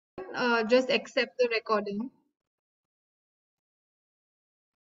just accept the recording.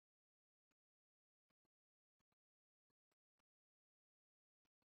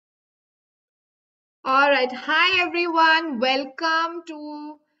 All right. Hi, everyone. Welcome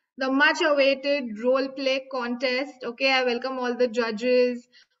to the much awaited role play contest. Okay, I welcome all the judges,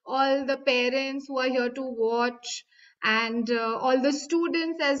 all the parents who are here to watch, and all the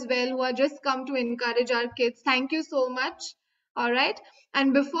students as well who are just come to encourage our kids. Thank you so much. All right.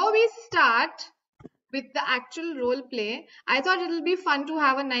 And before we start with the actual role play, I thought it'll be fun to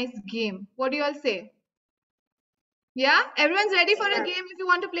have a nice game. What do you all say? Yeah? Everyone's ready for a game? If you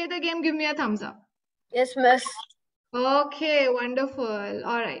want to play the game, give me a thumbs up. Yes, miss. Okay, wonderful.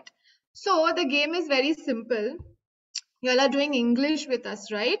 All right. So the game is very simple. You all are doing English with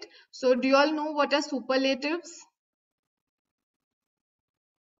us, right? So do you all know what are superlatives?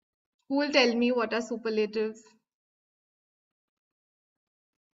 Who will tell me what are superlatives?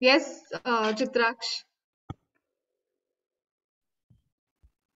 Yes, Chitraksh.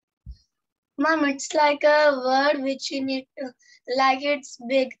 Mom, it's like a word which you need to, like it's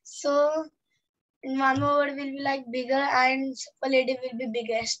big. So one word will be like bigger and superlative will be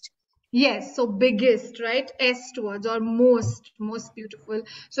biggest. Yes, so biggest, right? S words or most beautiful.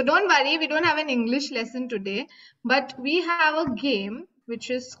 So don't worry, we don't have an English lesson today, but we have a game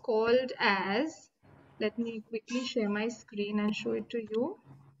which is called as, let me quickly share my screen and show it to you.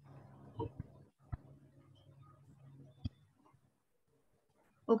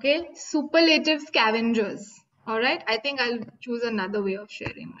 Okay, superlative scavengers. All right, I think I'll choose another way of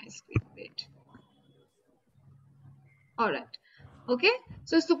sharing my screen. Wait. All right. Okay,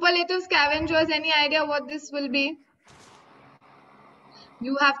 so superlative scavengers, any idea what this will be?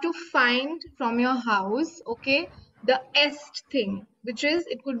 You have to find from your house, okay, the est thing, which is,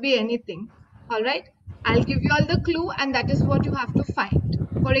 it could be anything. All right, I'll give you all the clue, and that is what you have to find.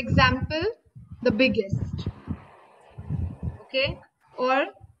 For example, the biggest, okay, or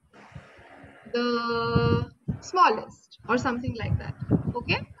the smallest, or something like that.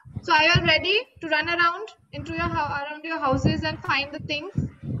 Okay, so are you all ready to run around into your around your houses and find the things?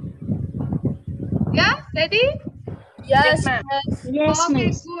 Yeah, ready? Yes, ma'am. Yes, Okay,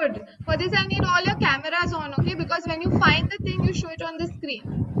 miss. good. For this, I need all your cameras on, okay? Because when you find the thing, you show it on the screen.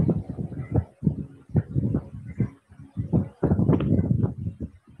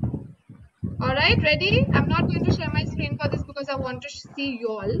 All right, ready? I'm not going to share my screen for this because I want to see you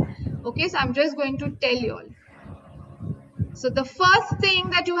all. Okay, so I'm just going to tell you all. So the first thing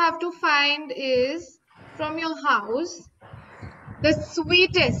that you have to find is from your house, the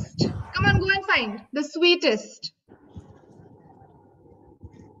sweetest. Come on, go and find the sweetest.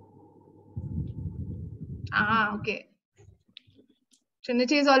 Ah, okay.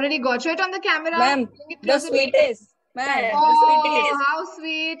 Trinity has already got. Show it on the camera. Ma'am, Bring it the closer to you. sweetest. Ma'am, the Oh, sweetest. how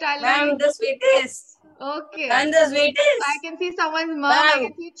sweet. I love Ma'am, it. the sweetest. Okay. Ma'am, the So I sweetest. can see someone's mom. I Ma'am.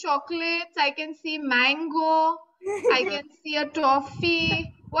 can see chocolates. I can see mango. I can see a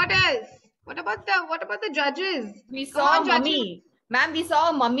toffee. What else? What about the judges? We Come saw on, judges. mummy. Ma'am, we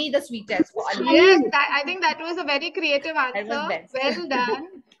saw mummy the sweetest for Ali. Yes, I think that was a very creative That was answer. best. Well done.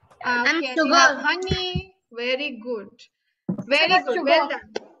 Okay, we sugar. have honey. Very good. Very Sugar, good. sugar. Well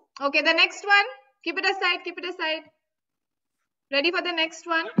done. Okay, the next one. Keep it aside. Keep it aside. Ready for the next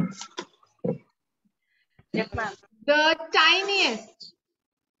one? Yes, ma'am. The tiniest.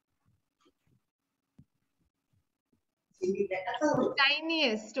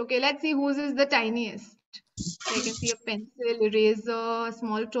 Tiniest. Okay, let's see whose is the tiniest. I can see a pencil, eraser, a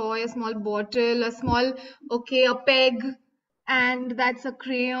small toy, a small bottle, a small, okay, a peg, and that's a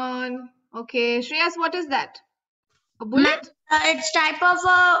crayon. Okay, Shreyas, what is that? A bullet? It's type of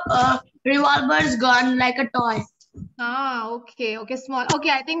a revolver's gun, like a toy. Ah, okay, okay, small. Okay,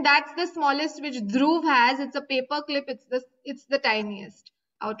 I think that's the smallest which Dhruv has. It's a paper clip. It's the tiniest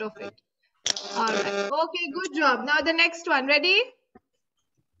out of it. All right. Okay, good job. Now the next one. Ready?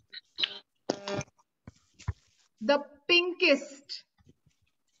 The pinkest.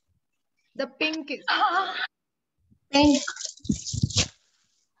 The pinkest. Pink.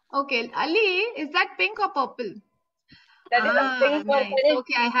 Okay, Ali, is that pink or purple? That is a pink Nice. purple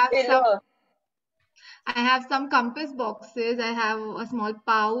Okay, I have silver. some compass boxes. I have a small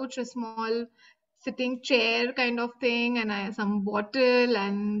pouch, a small sitting chair kind of thing, and I have some bottle,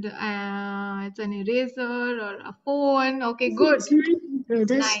 and it's an eraser or a phone. Okay, good. It's my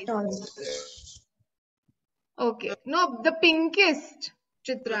brother's Nice. toy. Okay, no, the pinkest,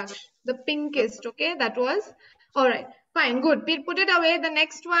 Chitraksh, the pinkest. Okay, that was all right. Fine, good. Put it away. The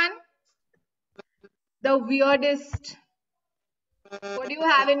next one, the weirdest. What do you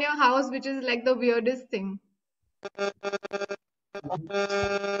have in your house which is like the weirdest thing?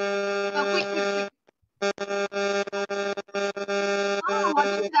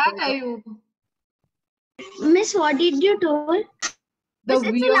 Ayub? Miss, what did you told? The Miss, it's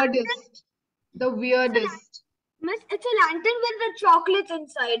a weirdest. The weirdest. Miss, it's a lantern with the chocolates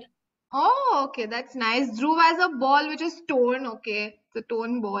inside. Oh, okay, that's nice. Dhruv has a ball which is torn. Okay, it's a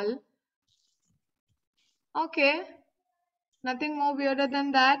torn ball. Okay, nothing more weirder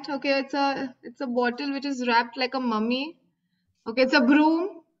than that. Okay, it's a bottle which is wrapped like a mummy. Okay, it's a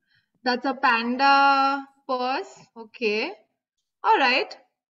broom. That's a panda purse. Okay, all right.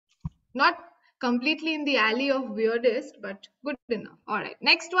 Not completely in the alley of weirdest, but good enough. All right,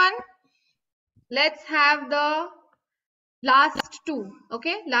 next one. Let's have the last two.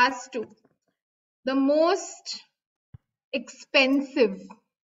 Okay, last two. The most expensive.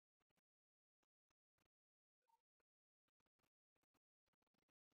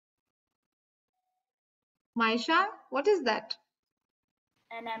 Maisha, what is that?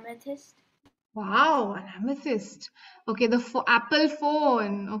 An amethyst. Wow, an amethyst. Okay, the Apple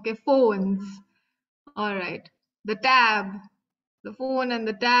phone. Okay, phones. All right. The tab. The phone and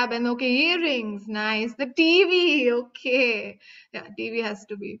the tab, and okay, earrings. Nice. The TV. Okay. Yeah, TV has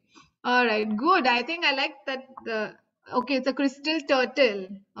to be. All right, good. I think I like that. Okay, it's a crystal turtle.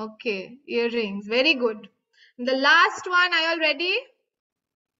 Okay, earrings. Very good. The last one, are you all ready?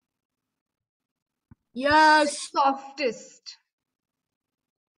 Yes. Softest.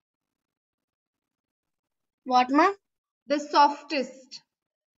 What, ma'am? The softest.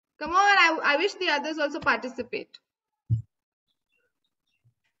 Come on, I wish the others also participate.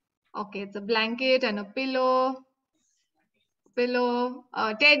 Okay, it's a blanket and a pillow,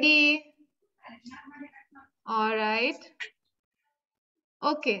 teddy. All right.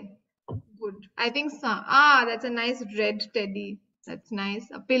 Okay, good. I think so. Ah, that's a nice red teddy. That's nice.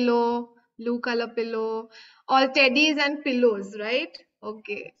 A pillow, blue color pillow. All teddies and pillows, right?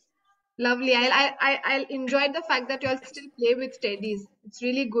 Okay. Lovely. I'll enjoy the fact that you all still play with teddies. It's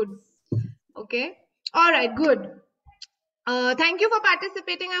really good. Okay. All right, good. Thank you for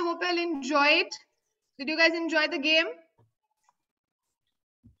participating. I hope you'll enjoy it. Did you guys enjoy the game?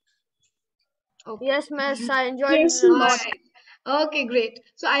 Okay. Yes, Miss, I enjoyed Yes, it a all lot. right. Okay, great.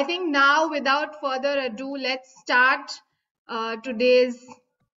 So I think now, without further ado, let's start today's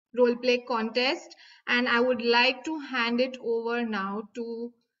role play contest. And I would like to hand it over now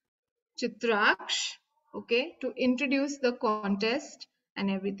to Chitraksh, okay, to introduce the contest and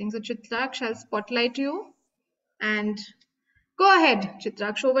everything. So Chitraksh, I'll spotlight you and go ahead,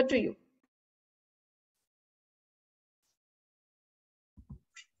 Chitraksh, over to you.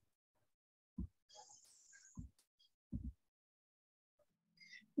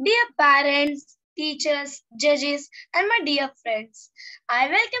 Dear parents, teachers, judges, and my dear friends, I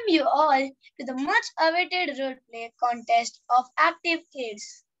welcome you all to the much awaited role play contest of Active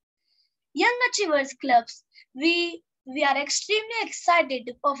Kids. Young Achievers Clubs, we are extremely excited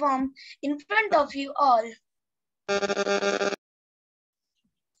to perform in front of you all.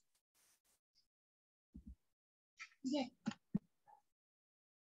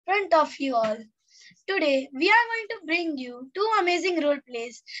 Front of you all. Today, we are going to bring you two amazing role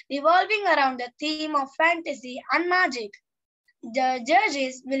plays revolving around the theme of fantasy and magic. The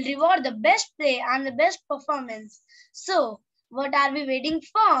judges will reward the best play and the best performance. So, what are we waiting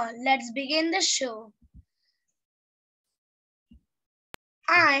for? Let's begin the show.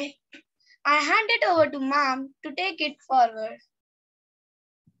 I hand it over to Ma'am to take it forward.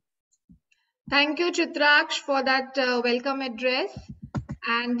 Thank you, Chitraksh, for that welcome address.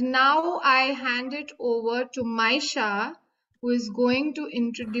 And now I hand it over to Maisha, who is going to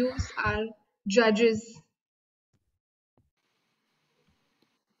introduce our judges.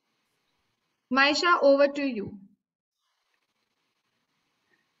 Maisha, over to you.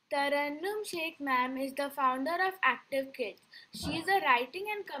 Tarannum Sheikh ma'am is the founder of Active Kids. She is a writing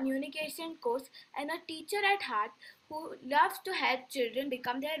and communication coach and a teacher at heart who loves to help children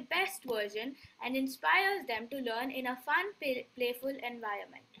become their best version and inspires them to learn in a fun, playful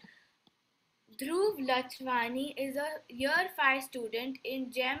environment. Dhruv Lachwani is a Year 5 student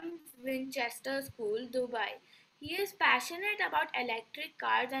in GEM Winchester School, Dubai. He is passionate about electric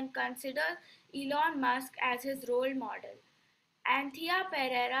cars and considers Elon Musk as his role model. Anthea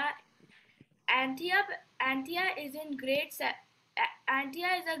Pereira Anthea, Anthea is in Anthea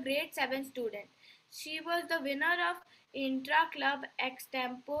is a grade 7 student. She was the winner of intra-club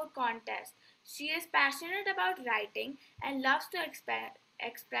extempore contest. She is passionate about writing and loves to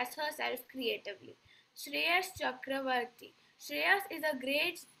express herself creatively. Shreyas Chakravarti. Shreyas is a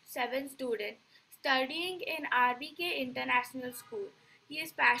grade 7 student studying in RBK International School. He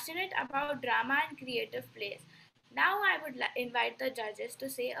is passionate about drama and creative plays. Now I would invite the judges to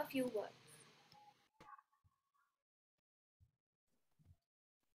say a few words.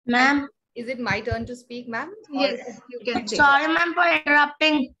 Ma'am. Is it my turn to speak, ma'am? Yes, you can say. Sorry, ma'am, for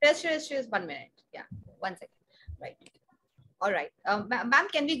interrupting. Just 1 minute. Yeah, 1 second. Right. All right. Ma'am,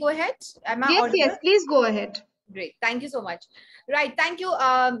 can we go ahead? Am I Yes, audible? yes, please go ahead. Great. Thank you so much. Right. Thank you,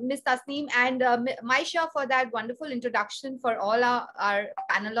 Ms. Tasneem and Maisha, for that wonderful introduction for all our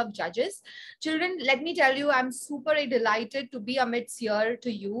panel of judges. Children, let me tell you, I'm super delighted to be amidst here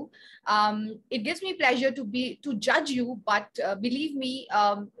to you. It gives me pleasure to judge you, but believe me,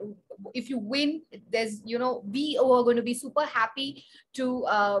 if you win, there's, we are going to be super happy to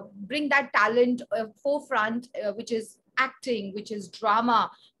bring that talent forefront, which is acting, which is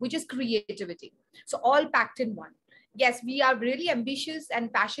drama, which is creativity. So all packed in one. Yes, we are really ambitious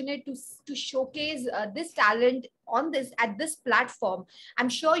and passionate to showcase this talent at this platform. I'm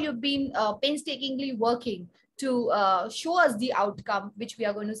sure you've been painstakingly working to show us the outcome, which we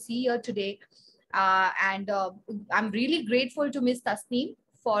are going to see here today. And I'm really grateful to Ms. Tasneem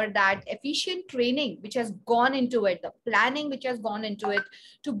for that efficient training which has gone into it, the planning which has gone into it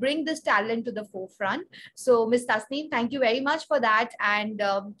to bring this talent to the forefront. So, Ms. Tasneem, thank you very much for that. And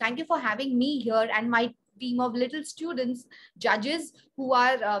thank you for having me here and my team of little students, judges who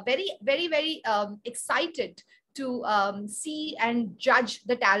are very excited to see and judge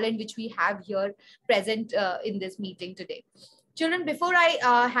the talent which we have here present in this meeting today. Children, before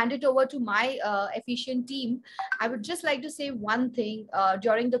I hand it over to my efficient team, I would just like to say one thing.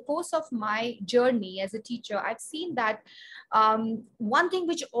 During the course of my journey as a teacher, I've seen that one thing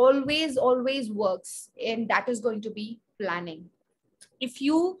which always works, and that is going to be planning. If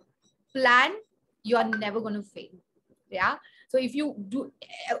you plan, you are never going to fail. Yeah. So if you do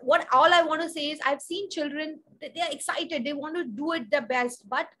what all I want to say is, I've seen children, they are excited, they want to do it their best,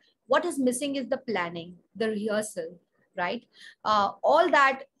 but what is missing is the planning, the rehearsal, right? All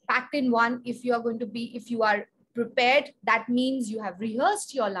that packed in one. If you are prepared, that means you have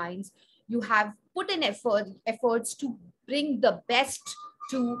rehearsed your lines, you have put in efforts to bring the best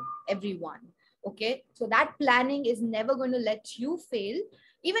to everyone. Okay, so that planning is never going to let you fail.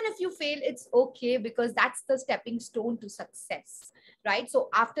 Even if you fail, it's okay, because that's the stepping stone to success, right? So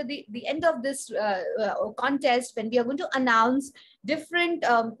after the end of this contest, when we are going to announce different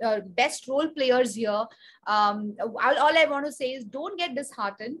best role players here, all I want to say is, don't get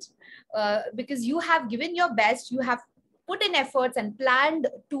disheartened, because you have given your best, you have put in efforts and planned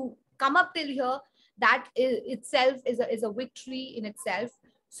to come up till here. That itself is a victory in itself.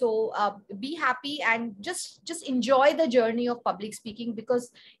 So be happy and just enjoy the journey of public speaking,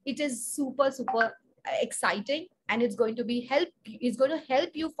 because it is super exciting, and it's going to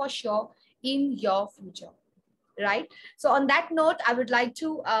help you for sure in your future, right? So on that note, I would like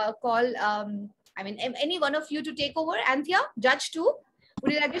to call any one of you to take over. Anthea, judge 2,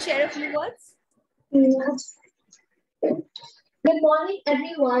 would you like to share a few words? Yes. Good morning,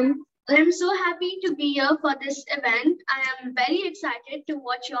 everyone. I am so happy to be here for this event. I am very excited to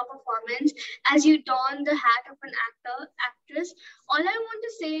watch your performance as you don the hat of an actress. All I want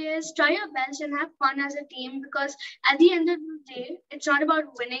to say is, try your best and have fun as a team, because at the end of the day, it's not about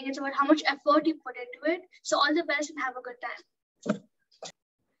winning, it's about how much effort you put into it. So all the best and have a good time.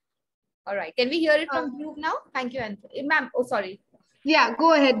 All right. Can we hear it from Dhruv now? Thank you, Anthea. Ma'am, oh, sorry. Yeah,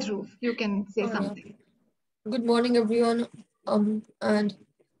 go ahead, Dhruv. You can say something. Good morning, everyone. And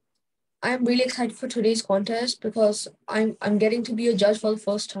I am really excited for today's contest, because I'm getting to be a judge for the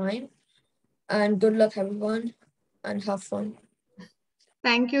first time. And good luck, everyone, and have fun.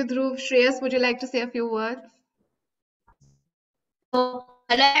 Thank you, Dhruv. Shreyas, would you like to say a few words? So,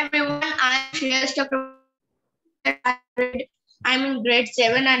 hello everyone, I'm Shreyas Chakraborty. I'm in grade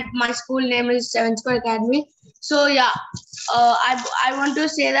 7 and my school name is 7th Square Academy. So yeah, I want to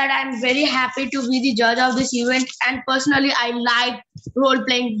say that I'm very happy to be the judge of this event, and personally I like role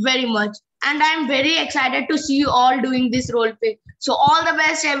playing very much. And I'm very excited to see you all doing this role play. So all the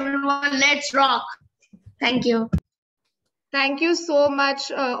best everyone, let's rock. Thank you. Thank you so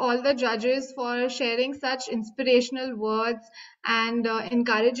much, all the judges, for sharing such inspirational words and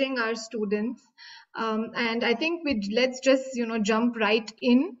encouraging our students. And I think let's just jump right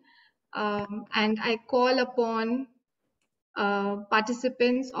in. And I call upon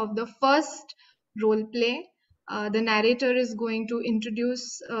participants of the first role play. The narrator is going to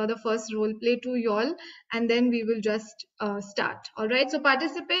introduce the first role play to you all, and then we will just start. All right. So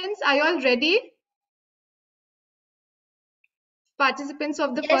participants, are you all ready? Participants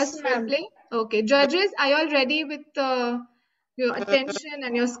of the first role play? Okay. Judges, are you all ready with your attention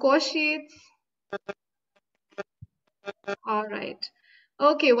and your score sheets? All right.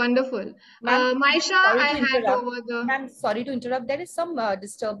 Okay, wonderful. Ma'am, Maisha, sorry I to hand interrupt. over the. Ma'am, sorry to interrupt. There is some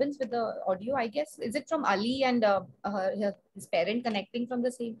disturbance with the audio, I guess. Is it from Ali and his parent connecting from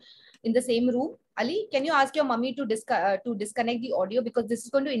the same in the same room? Ali, can you ask your mummy to disconnect the audio because this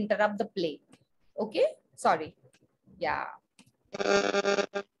is going to interrupt the play. Okay? Sorry. Yeah.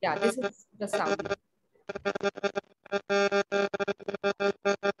 Yeah, this is the sound.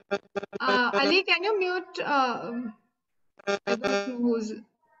 Ali, can you mute? I don't know who's.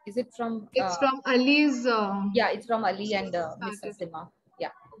 Is it from It's from Ali's. yeah, it's from Ali and Miss Started. Asima. Yeah.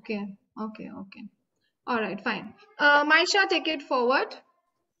 Okay, okay, okay. All right, fine. Maisha, take it forward.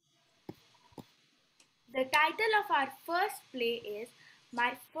 The title of our first play is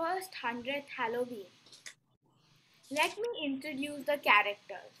My First 100th Halloween. Let me introduce the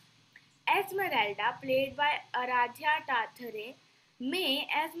characters. Esmeralda, played by Aradhya Tathare. May,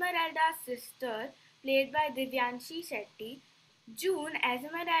 Esmeralda's sister, played by Divyanshi Shetty. June,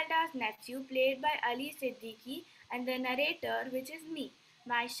 Esmeralda's nephew, played by Ali Siddiqui, and the narrator, which is me,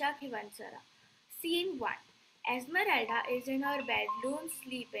 Maisha Khivansara. Scene 1. Esmeralda is in her bedroom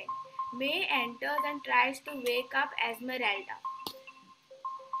sleeping. May enters and tries to wake up Esmeralda.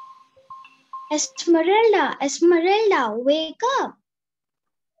 Esmeralda, Esmeralda, wake up.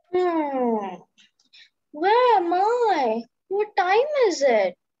 Where am I? What time is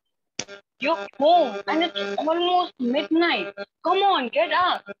it? You're home and it's almost midnight. Come on, get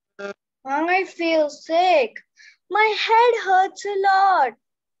up. I feel sick. My head hurts a lot.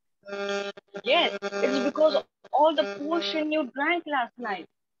 Yes, it's because all the potion you drank last night.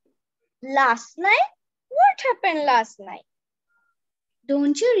 Last night? What happened last night?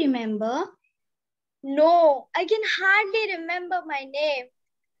 Don't you remember? No, I can hardly remember my name.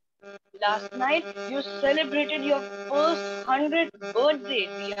 Last night, you celebrated your first 100th birthday,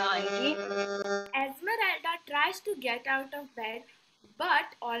 dear auntie. Esmeralda tries to get out of bed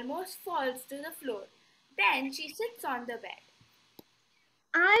but almost falls to the floor. Then she sits on the bed.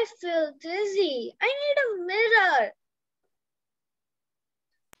 I feel dizzy. I need a mirror.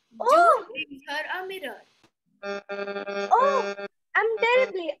 June brings her a mirror. Oh, I'm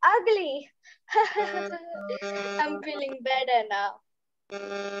terribly ugly. I'm feeling better now.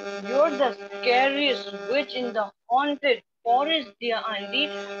 You're the scariest witch in the haunted forest, dear auntie.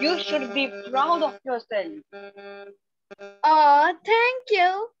 You should be proud of yourself. Oh, thank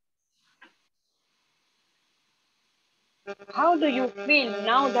you. How do you feel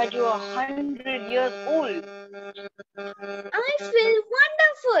now that you are 100 years old? I feel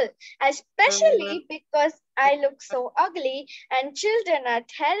wonderful, especially because I look so ugly and children are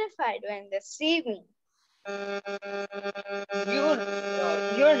terrified when they see me.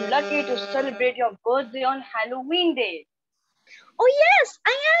 You're lucky to celebrate your birthday on Halloween day. Oh, yes,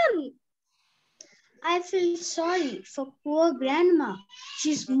 I am. I feel sorry for poor grandma.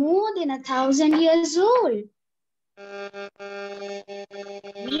 She's more than 1,000 years old.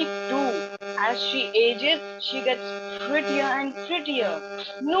 Me too. As she ages, she gets prettier and prettier.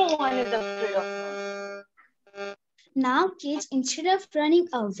 No one is afraid of her. Now kids, instead of running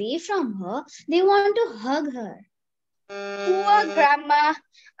away from her, they want to hug her. Poor grandma.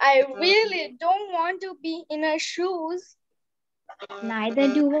 I really don't want to be in her shoes.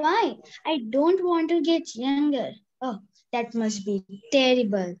 Neither do I. I don't want to get younger. Oh, that must be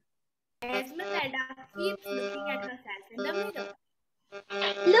terrible. Esmeralda keeps looking at herself in the mirror.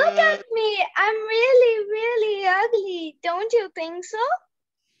 Look at me. I'm really, really ugly. Don't you think so?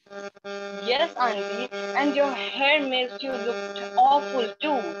 Yes, auntie, and your hair makes you look awful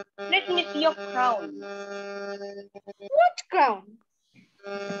too. Let me see your crown. What crown?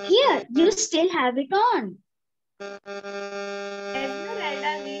 Here, you still have it on.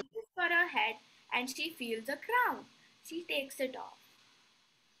 Esmeralda reaches for her head and she feels a crown. She takes it off.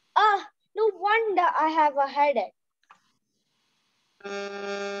 Ah, no wonder I have a headache.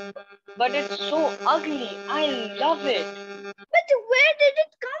 But it's so ugly. I love it. But where did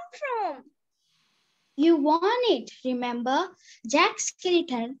it come from? You won it, remember? Jack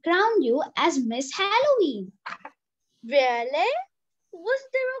Skeleton crowned you as Miss Halloween. Really? Was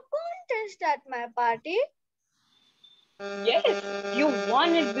there a contest at my party? Yes, you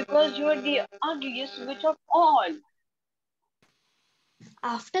won it because you're the ugliest witch of all.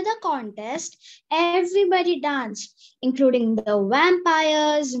 After the contest, everybody danced, including the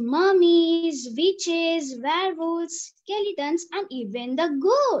vampires, mummies, witches, werewolves, skeletons, and even the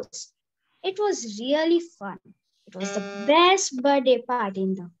ghosts. It was really fun. It was the best birthday party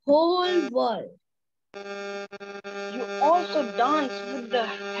in the whole world. You also danced with the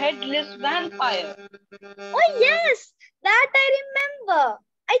headless vampire. Oh, yes, that I remember.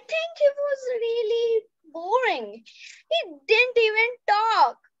 I think he was really boring. He didn't even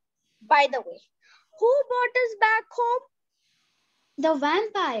talk. By the way, who brought us back home? The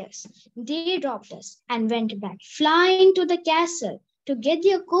vampires. They dropped us and went back flying to the castle to get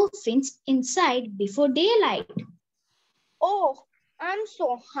their coffins inside before daylight. Oh, I'm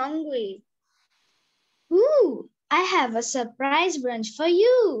so hungry. Ooh, I have a surprise brunch for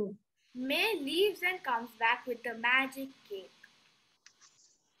you. May leaves and comes back with the magic cake.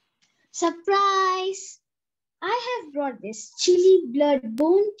 Surprise! I have brought this chili blood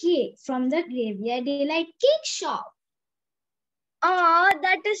bone cake from the Graveyard Daylight Cake Shop. Ah,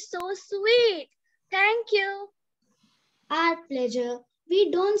 that is so sweet. Thank you. Our pleasure.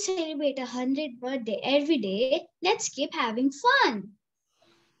 We don't celebrate 100th birthday every day. Let's keep having fun.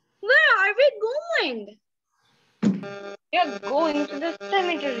 Where are we going? We are going to the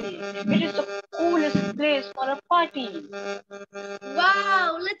cemetery. It is the coolest place for a party.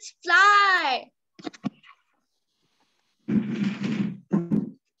 Wow, let's fly.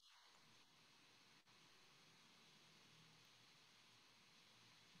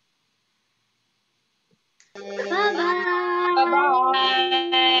 Bye-bye. Bye-bye.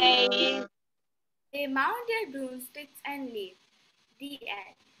 They mount their broomsticks and leave. The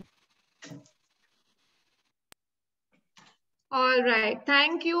end. All right.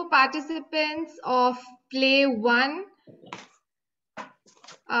 Thank you, participants of Play 1.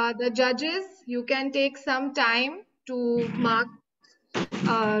 The judges, you can take some time to mark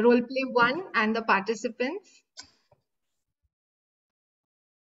role play 1 and the participants.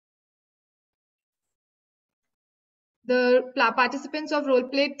 The participants of role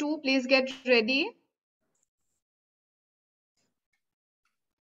play 2, please get ready.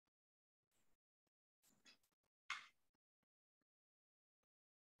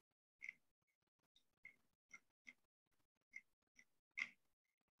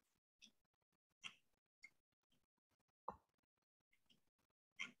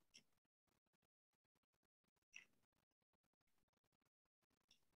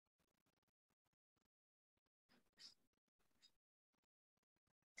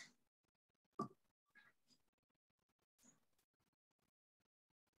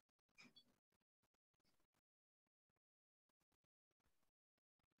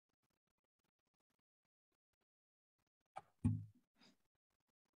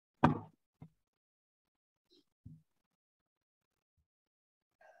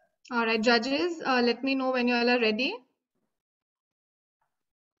 All right, judges, let me know when you all are ready.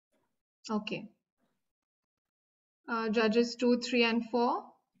 Okay. Judges 2, 3, and 4.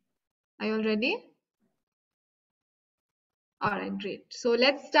 Are you all ready? All right, great. So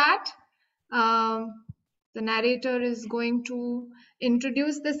let's start. The narrator is going to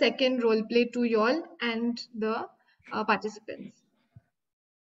introduce the second role play to you all and the participants.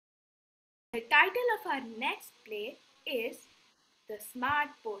 The title of our next play is The Smart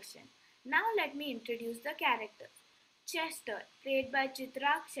Potion. Now let me introduce the characters. Chester, played by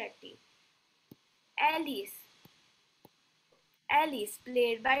Chitrag Shetty. Alice,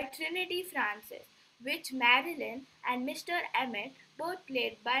 played by Trinity Francis. Witch Marilyn and Mr. Emmett, both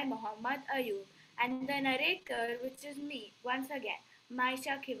played by Muhammad Ayub. And the narrator, which is me, once again,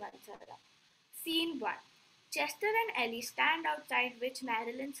 Maisha Khivansara. Scene 1. Chester and Ellie stand outside Witch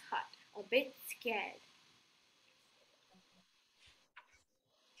Marilyn's hut, a bit scared.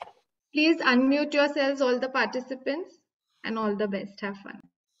 Please unmute yourselves, all the participants, and all the best. Have fun.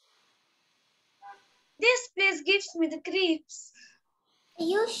 This place gives me the creeps. Are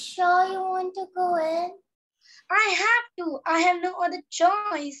you sure you want to go in? I have to. I have no other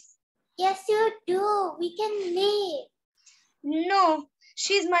choice. Yes, you do. We can leave. No,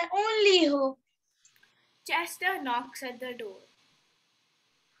 she's my only hope. Chester knocks at the door.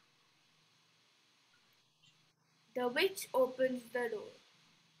 The witch opens the door.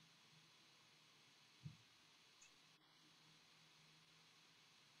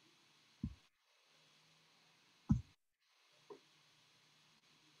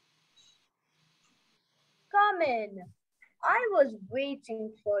 Come in. I was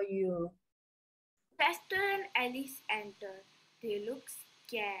waiting for you. Chester and Alice enter. They look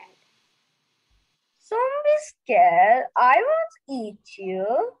scared. Don't be scared. I won't eat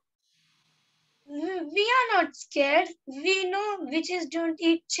you. We are not scared. We know witches don't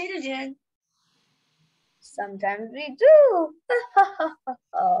eat children. Sometimes we do.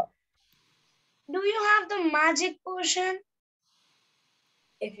 Do you have the magic potion?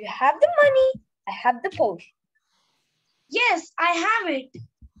 If you have the money, I have the potion. Yes, I have it.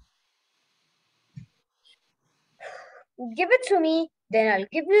 Give it to me, then I'll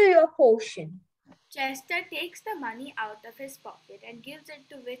give you your potion. Chester takes the money out of his pocket and gives it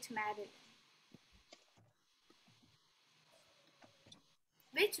to Witch Marilyn.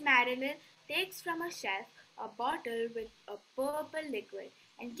 which Marilyn takes from a shelf a bottle with a purple liquid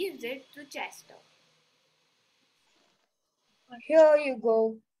and gives it to Chester. Here you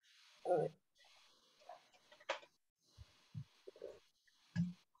go.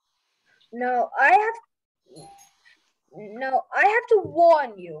 Now I have to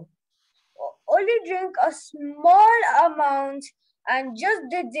warn you. Only drink a small amount and just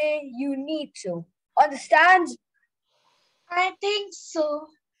the day you need to. Understand? I think so.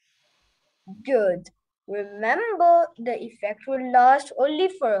 Good. Remember, the effect will last only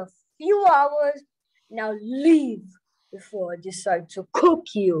for a few hours. Now leave before I decide to cook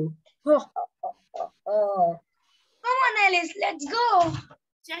you. Come on, Alice, let's go.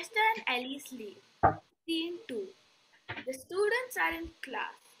 Chester and Alice leave. Scene 2. The students are in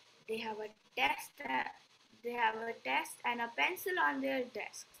class. They have a test. And a pencil on their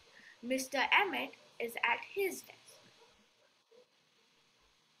desks. Mr. Emmett is at his desk.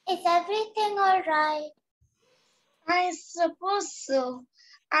 Is everything all right? I suppose so.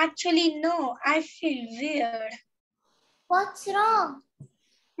 Actually, no, I feel weird. What's wrong?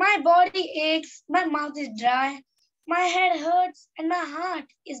 My body aches, my mouth is dry, my head hurts, and my heart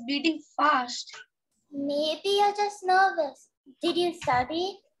is beating fast. Maybe you're just nervous. Did you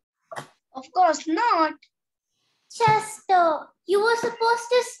study? Of course not. Chester, you were supposed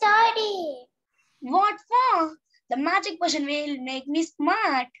to study. What for? The magic potion will make me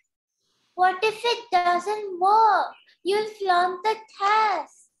smart. What if it doesn't work? You'll flunk the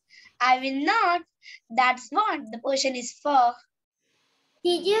test. I will not. That's what the potion is for.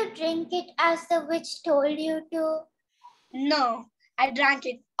 Did you drink it as the witch told you to? No, I drank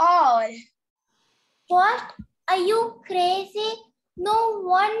it all. What? Are you crazy? No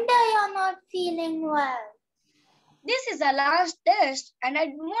wonder you're not feeling well. This is the last test and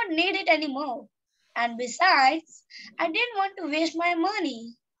I won't need it anymore. And besides, I didn't want to waste my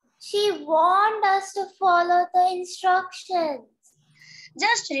money. She warned us to follow the instructions.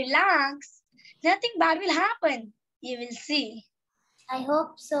 Just relax. Nothing bad will happen. You will see. I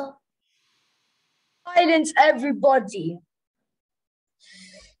hope so. Silence, everybody.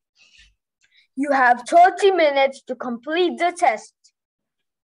 You have 30 minutes to complete the test.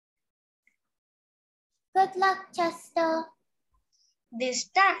 Good luck, Chester. This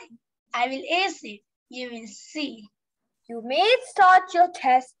time, I will ace it. You will see. You may start your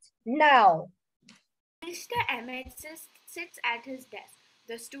test now. Mr. Emmett sits at his desk.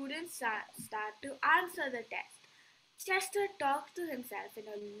 The students start to answer the test. Chester talks to himself in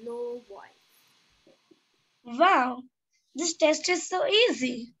a low voice. Wow, this test is so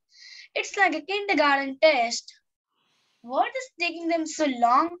easy. It's like a kindergarten test. What is taking them so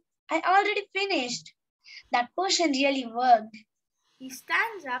long? I already finished. That potion really worked. He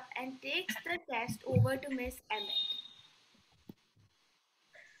stands up and takes the test over to Miss Emmett.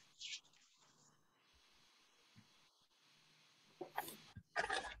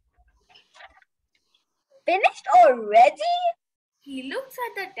 Finished already? He looks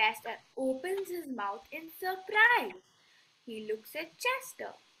at the test and opens his mouth in surprise. He looks at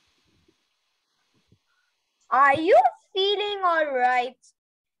Chester. Are you feeling all right?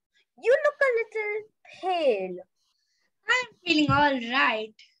 You look a little pale. I'm feeling all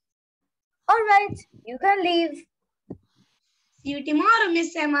right. All right, you can leave. See you tomorrow,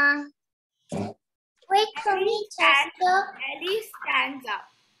 Miss Emma. Wait for me, Chester. Ellie stands up.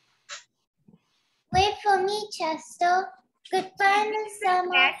 Wait for me, Chester. Goodbye, Miss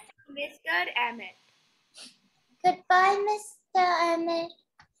Emma. Mr. Emmett. Goodbye, Mr. Emmett.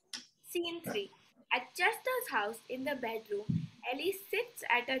 Scene 3. At Chester's house in the bedroom, Ellie sits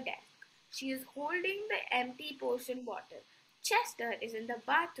at a desk. She is holding the empty potion bottle. Chester is in the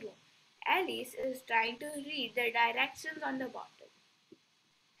bathroom. Alice is trying to read the directions on the bottle.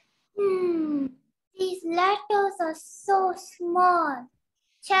 These letters are so small.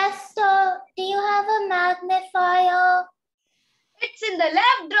 Chester, do you have a magnifier? It's in the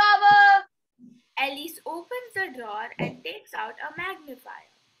left drawer. Alice opens the drawer and takes out a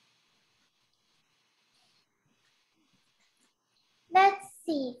magnifier. Let's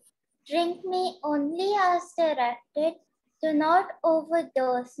see. Drink me only as directed. Do not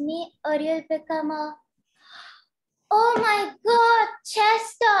overdose me or you'll become a... Oh my God,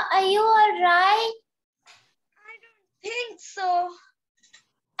 Chester, are you all right? I don't think so.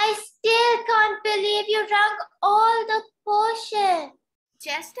 I still can't believe you drank all the potion.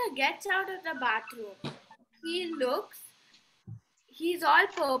 Chester gets out of the bathroom. He's all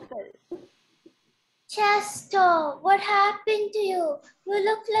purple. Chester, what happened to you? You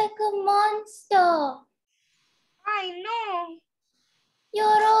look like a monster. I know.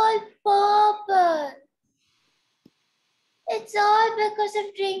 You're all purple. It's all because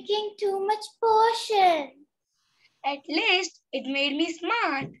of drinking too much potion. At least it made me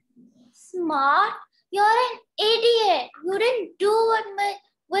smart. Smart? You're an idiot. You didn't do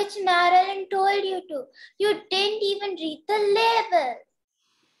which Marilyn told you to. You didn't even read the label.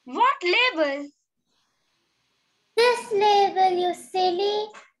 What label? This label, you silly.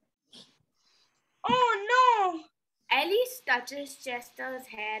 Oh no! Alice touches Chester's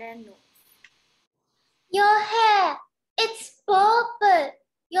hair and nose. Your hair, it's purple.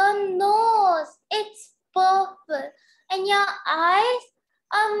 Your nose, it's purple. And your eyes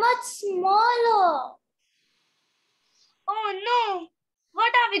are much smaller. Oh no!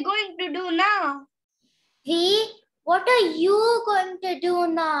 What are we going to do now? What are you going to do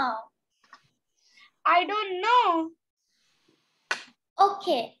now? I don't know.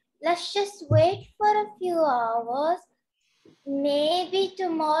 Okay, let's just wait for a few hours. Maybe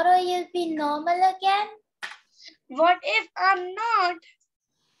tomorrow you'll be normal again. What if I'm not?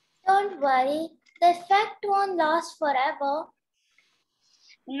 Don't worry, the effect won't last forever.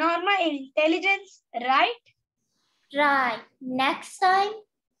 Normal intelligence, right? Right, next time?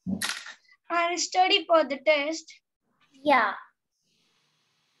 I'll study for the test. Yeah.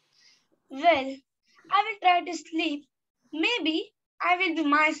 Well, I will try to sleep. Maybe I will be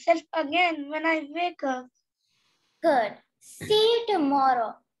myself again when I wake up. Good. See you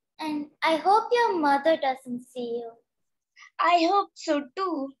tomorrow. And I hope your mother doesn't see you. I hope so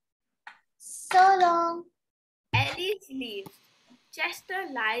too. So long. Alice leaves. Chester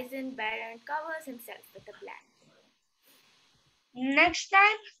lies in bed and covers himself with a blanket. Next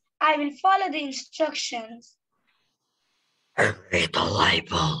time, I will follow the instructions. Read the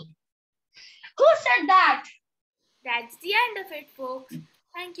label. Who said that? That's the end of it, folks.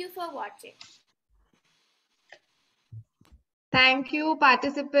 Thank you for watching. Thank you,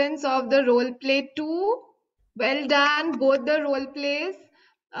 participants of the role play 2. Well done, both the role plays.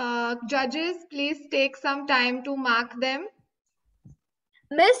 Judges, please take some time to mark them.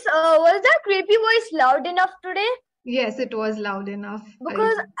 Miss, was that creepy voice loud enough today? Yes, it was loud enough.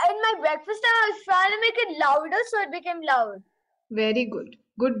 Because in my breakfast time, I was trying to make it louder, so it became loud. Very good.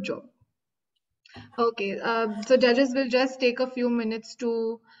 Good job. Okay, so judges will just take a few minutes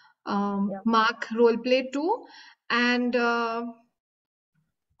to mark role play 2. And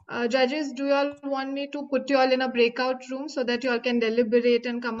judges, do you all want me to put you all in a breakout room so that you all can deliberate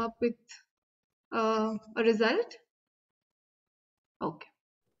and come up with a result? Okay.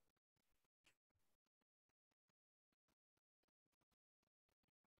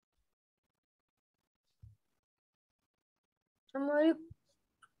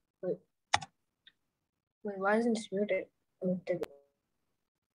 Wait, why isn't it muted?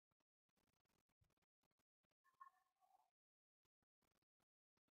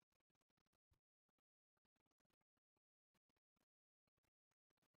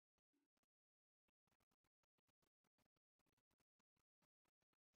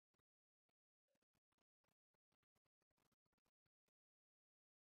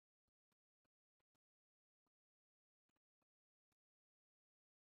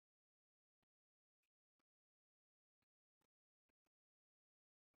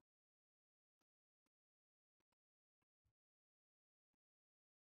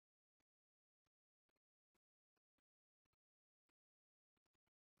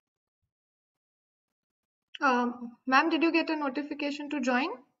 Ma'am, did you get a notification to join?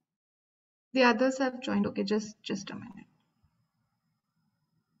 The others have joined. Okay, just a minute.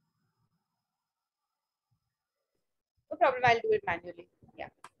 No problem, I'll do it manually. Yeah.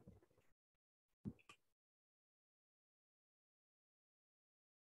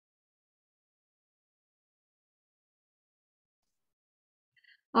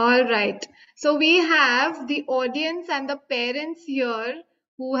 All right. So we have the audience and the parents here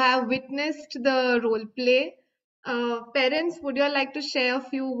who have witnessed the role play. Parents, would you like to share a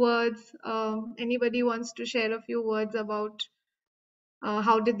few words? Anybody wants to share a few words about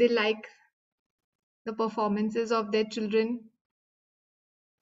how did they like the performances of their children?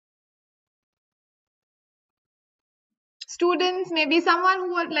 Students, maybe someone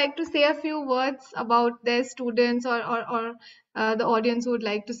who would like to say a few words about their students, or the audience who would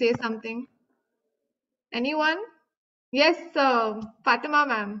like to say something. Anyone? Yes, Fatima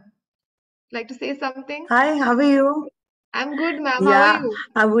ma'am, like to say something? Hi, how are you? I'm good, ma'am. How are Yeah, you?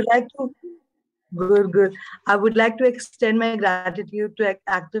 I would like to, good. I would like to extend my gratitude to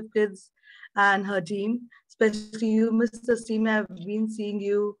Active Kids and her team, especially you, Mr. Steam. I've been seeing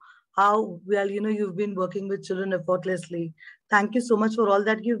you, how well, you've been working with children effortlessly. Thank you so much for all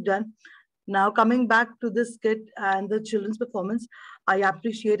that you've done. Now, coming back to this skit and the children's performance, I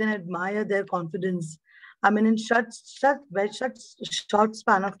appreciate and admire their confidence. I mean, in such short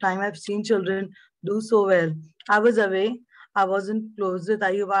span of time, I've seen children do so well. I was away. I wasn't close with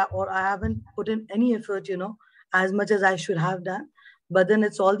Ayuba, or I haven't put in any effort, as much as I should have done. But then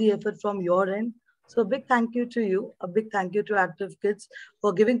it's all the effort from your end. So a big thank you to you. A big thank you to Active Kids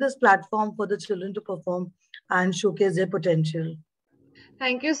for giving this platform for the children to perform and showcase their potential.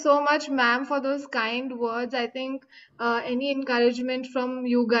 Thank you so much, ma'am, for those kind words. I think any encouragement from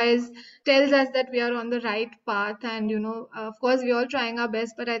you guys tells us that we are on the right path. And, of course, we're all trying our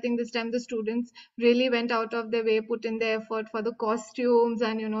best, but I think this time the students really went out of their way, put in their effort for the costumes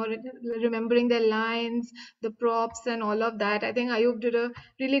and, remembering their lines, the props, and all of that. I think Ayub did a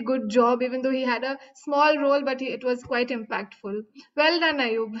really good job, even though he had a small role, but it was quite impactful. Well done,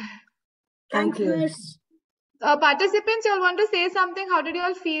 Ayub. Thank you. Miss. Participants, you all want to say something? How did you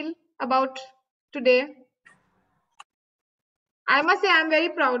all feel about today? I must say I'm very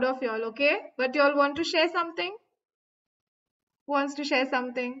proud of y'all, okay? But you all want to share something? Who wants to share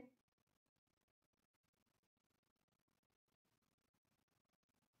something?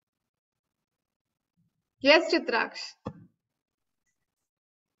 Yes, Chitraksh.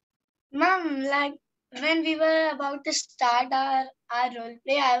 Ma'am, like when we were about to start our role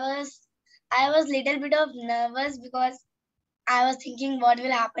play, I was little bit of nervous because I was thinking what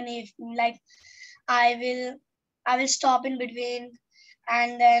will happen if like I will I will stop in between,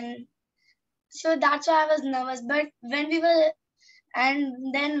 and then so that's why I was nervous. But when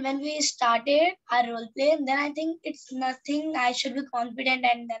we started our role play, then I think it's nothing. I should be confident,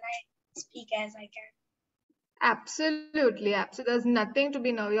 and then I speak as I can. Absolutely, absolutely. There's nothing to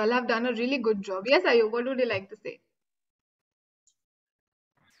be now. You all have done a really good job. Yes, Ayub, what would you like to say?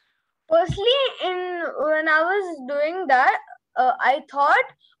 Firstly, when I was doing that, I thought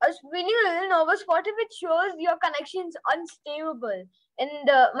I was feeling a little nervous. What if it shows your connection's unstable in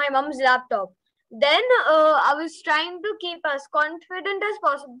my mom's laptop? Then I was trying to keep as confident as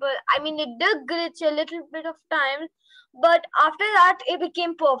possible. I mean, it did glitch a little bit of time, but after that, it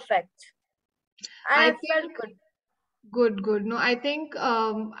became perfect, and I I felt think good. good. No, I think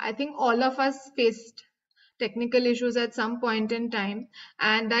all of us faced technical issues at some point in time,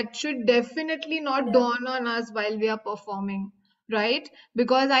 and that should definitely not Yeah. dawn on us while we are performing, right?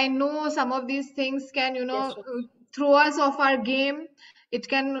 Because I know some of these things can, Yes, sir. throw us off our game. It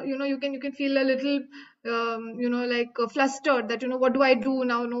can, you can feel a little, like flustered that, what do I do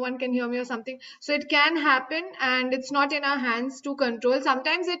now? No one can hear me or something. So it can happen, and it's not in our hands to control.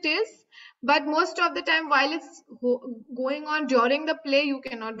 Sometimes it is, but most of the time while it's going on during the play, you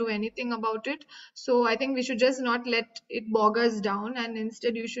cannot do anything about it. So I think we should just not let it bog us down, and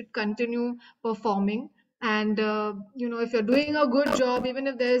instead you should continue performing. And if you're doing a good job, even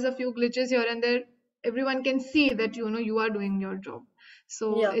if there is a few glitches here and there, everyone can see that you are doing your job.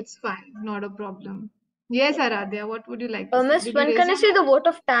 So Yeah. it's fine, not a problem. Yes, Aradhya, what would you like to say? Miss, Did you when raise can I your say the hand? vote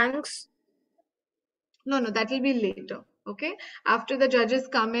of thanks? No, that will be later. Okay. After the judges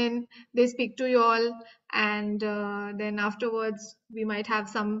come in, they speak to you all, and then afterwards, we might have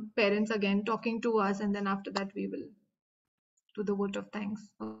some parents again talking to us, and then after that, we will do the vote of thanks.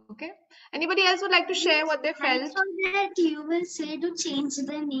 Okay. Anybody else would like to share what they I felt? thought that you will say to change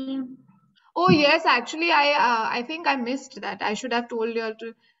the name. Oh yes, actually, I think I missed that. I should have told you all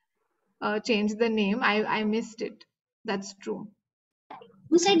to change the name. I missed it. That's true.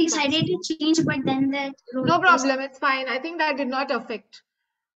 Once I That's decided to change, but then that role no play problem. It's fine. I think that did not affect.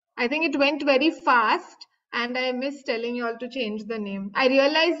 I think it went very fast, and I missed telling you all to change the name. I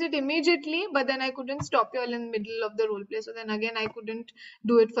realized it immediately, but then I couldn't stop you all in the middle of the role play. So then again, I couldn't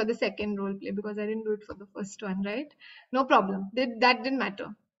do it for the second role play because I didn't do it for the first one, right? No problem. That didn't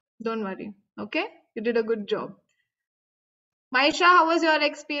matter. Don't worry. Okay? You did a good job. Maisha, how was your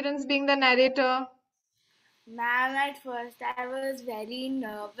experience being the narrator? Ma'am, at first I was very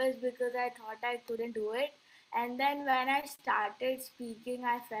nervous because I thought I couldn't do it. And then when I started speaking,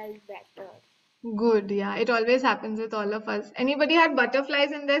 I felt better. Good, yeah. It always happens with all of us. Anybody had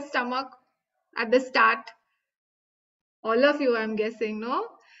butterflies in their stomach at the start? All of you, I'm guessing, no?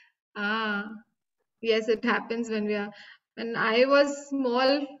 Ah, yes, it happens when we are. When I was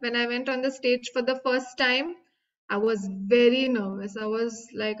small, when I went on the stage for the first time, I was very nervous. I was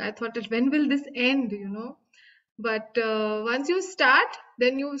like, I thought, when will this end? But once you start,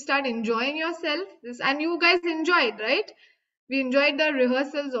 then you start enjoying yourself. And you guys enjoyed, right? We enjoyed the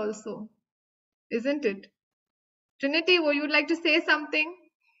rehearsals also, isn't it? Trinity, would you like to say something?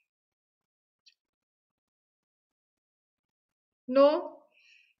 No?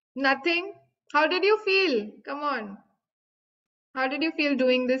 Nothing? How did you feel? Come on. How did you feel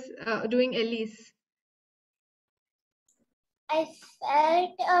doing this, doing Elise? I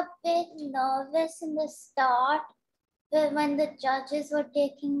felt a bit nervous in the start when the judges were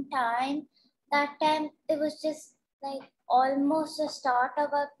taking time. That time it was just like almost the start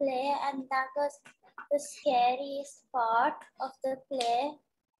of a play, and that was the scariest part of the play.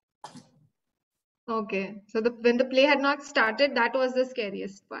 Okay, so when the play had not started, that was the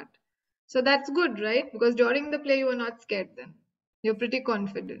scariest part. So that's good, right? Because during the play, you were not scared then. You're pretty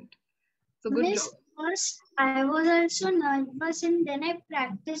confident. So good job. Miss, first I was also nervous and then I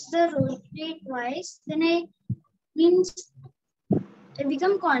practiced the role play twice. Then I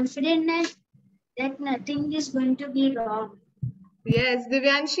become confident that nothing is going to be wrong. Yes,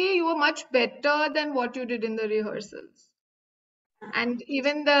 Divyanshi, you were much better than what you did in the rehearsals. And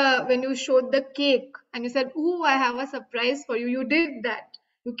even when you showed the cake and you said, "Ooh, I have a surprise for you," you did that.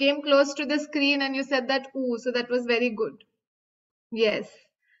 You came close to the screen and you said that, "Ooh," so that was very good. Yes.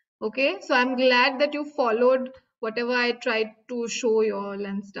 Okay, so I'm glad that you followed whatever I tried to show you all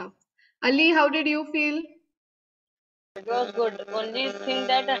and stuff. Ali, how did you feel? It was good. Only thing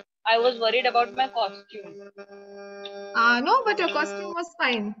that I was worried about my costume. No, but your costume was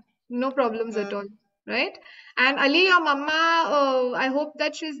fine. No problems at all, right? And Ali, your mama, I hope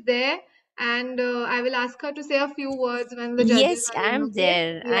that she's there, and I will ask her to say a few words when the judges Yes, are in, I'm okay?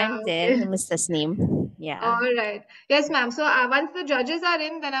 there. Yeah, I'm there, okay. Mr. Sneem. Yeah. All right. Yes, ma'am. So once the judges are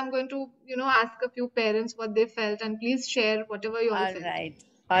in, then I'm going to, ask a few parents what they felt, and please share whatever you all All felt. right.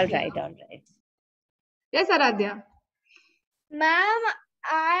 All Yeah. right. All right. Yes, Aradhya. Ma'am,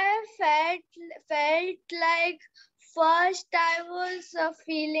 I felt like first I was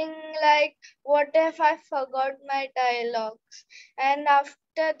feeling like what if I forgot my dialogues, and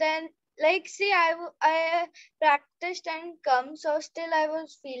after then like see I practiced and come, so still I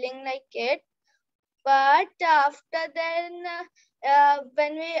was feeling like it, but after then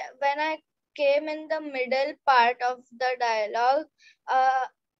when I came in the middle part of the dialogue,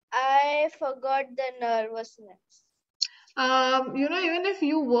 I forgot the nervousness. Even if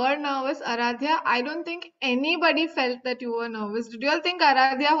you were nervous, Aradhya, I don't think anybody felt that you were nervous. Did you all think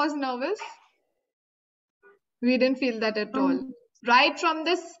Aradhya was nervous? We didn't feel that at all. Right from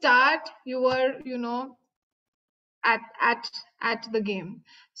the start, you were, at at at the game.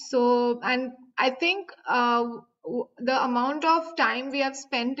 So, and I think the amount of time we have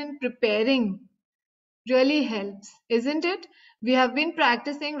spent in preparing really helps, isn't it? We have been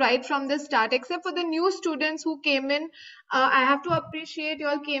practicing right from the start, except for the new students who came in. I have to appreciate you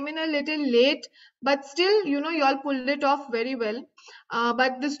all came in a little late, but still, you all pulled it off very well.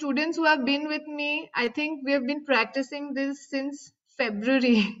 But the students who have been with me, I think we have been practicing this since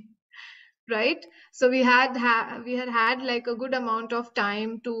February. Right, so we had like a good amount of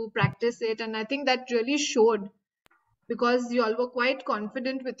time to practice it, and I think that really showed because you all were quite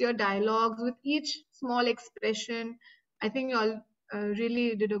confident with your dialogues, with each small expression. I think you all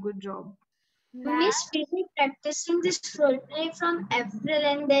really did a good job. Ma'am, Miss, we were practicing this role play from April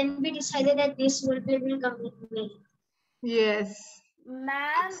and then we decided that this role play will come with me. Yes,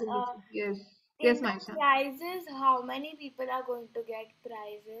 ma'am, absolutely. Yes, in yes, the Maisha. prizes, how many people are going to get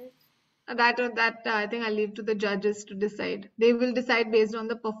prizes? That I think I'll leave to the judges to decide. They will decide based on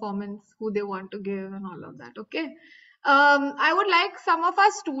the performance who they want to give and all of that. Okay. I would like some of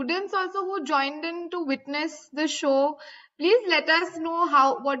our students also who joined in to witness the show. Please let us know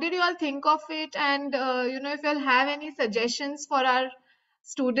what did you all think of it, and if you all have any suggestions for our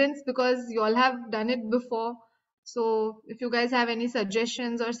students because you all have done it before. So if you guys have any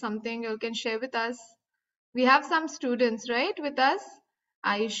suggestions or something, you can share with us. We have some students, right, with us?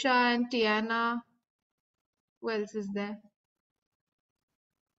 Aisha and Tiana. Who else is there?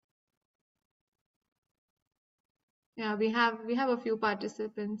 Yeah, we have a few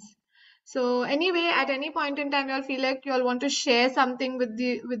participants. So anyway, at any point in time, you all feel like you all want to share something with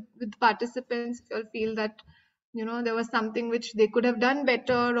the participants. If you all feel that there was something which they could have done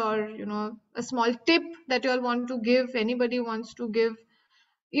better, or a small tip that you all want to give. Anybody wants to give.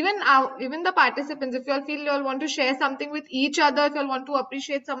 Even the participants, if you all feel you all want to share something with each other, if you all want to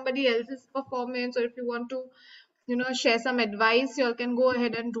appreciate somebody else's performance, or if you want to share some advice, you all can go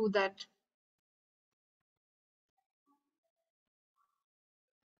ahead and do that.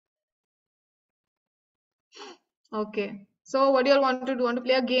 Okay. So what do you all want to do? Want to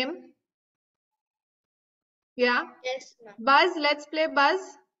play a game? Yeah. Yes, ma'am. Buzz, let's play Buzz.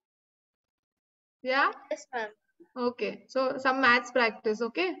 Yeah. Yes, ma'am. Okay. So some maths practice.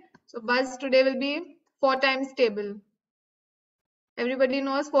 Okay. So Buzz today will be 4 times table. Everybody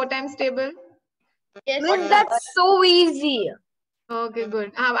knows 4 times table? Yes, Miss, ma'am. that's so easy. Okay,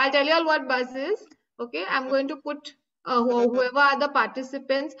 good. I'll tell you all what Buzz is. Okay. I'm going to put whoever are the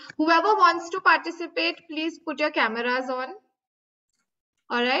participants. Whoever wants to participate, please put your cameras on.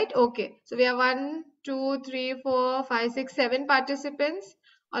 All right. Okay. So we have 1, 2, 3, 4, 5, 6, 7 participants.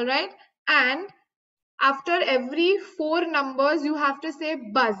 All right. And after every 4 numbers, you have to say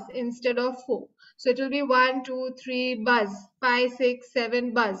buzz instead of 4. So it will be 1, 2, 3, buzz, 5, 6,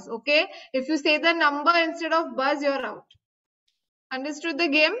 7, buzz. Okay. If you say the number instead of buzz, you're out. Understood the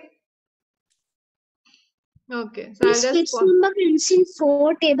game? Okay. So I'll just This number ends in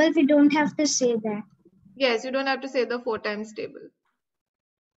 4 table. We don't have to say that. Yes, you don't have to say the 4 times table.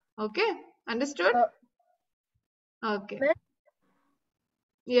 Okay. Understood? Okay. Miss,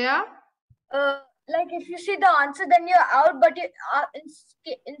 Yeah. like if you see the answer, then you're out. But you,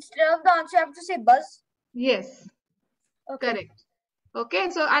 instead of the answer, you have to say buzz. Yes. Okay. Correct. Okay.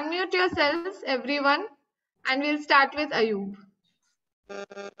 So unmute yourselves, everyone, and we'll start with Ayub.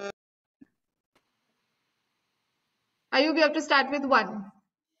 Ayub, you have to start with 1.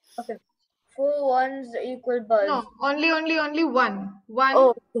 Okay. 4 ones equal buzz. No, only 1. 1.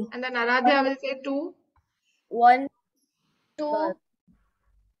 Oh, okay. And then Aradhya will say 2. 1, 2, buzz.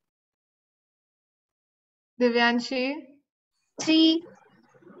 Divyanshi. 3,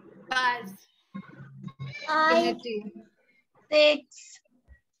 Buzz. I, Trinity. 6,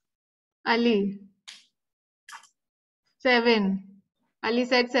 Ali. 7. Ali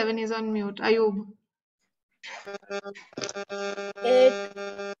said 7 is on mute. Ayub. 8,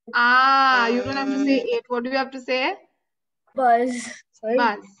 You don't have to say 8. What do you have to say? buzz. Sorry.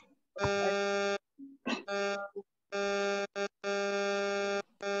 Buzz.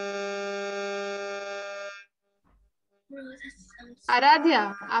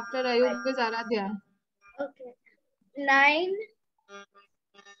 Aradhya. After Ayub is Aradhya. okay, 9,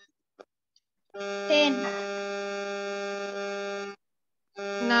 10,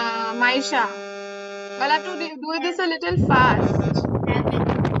 Maisha. I'll have to do this a little fast.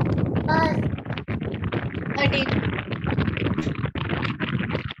 buzz, 13,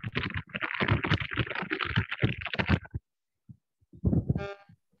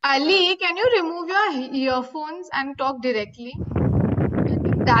 Ali, can you remove your earphones and talk directly? I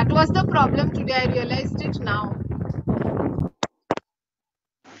think that was the problem today. I realized it now.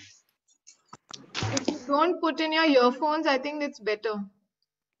 If you don't put in your earphones, I think it's better.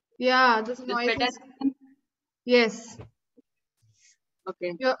 Yeah, this noise is... Yes.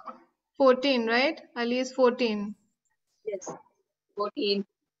 Okay. You're 14, right? Ali is 14. Yes. 14.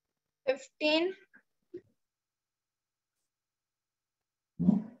 15,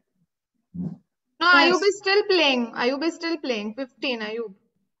 No, Ayub is still playing. Ayub is still playing. 15, Ayub.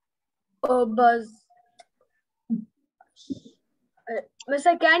 Oh, buzz. Miss,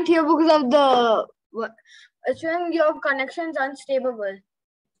 I can't hear because of the. It's showing your connection's unstable.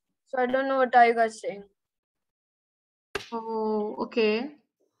 So I don't know what are you guys saying. Oh, okay.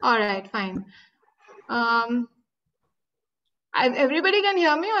 All right, fine. Everybody can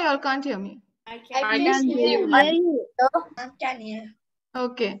hear me or y'all can't hear me? I can. I can hear you. I can hear.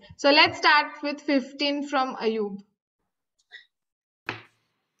 Okay, so let's start with 15 from Ayub.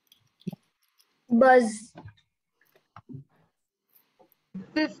 Buzz.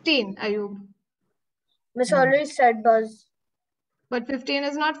 15, Ayub. Miss already said buzz. But 15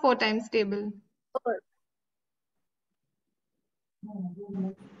 is not 4 times table.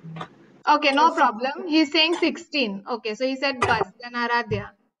 Okay, no problem. He's saying 16. Okay, so he said buzz. Then Aradhya.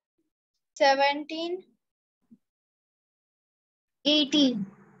 17, 18,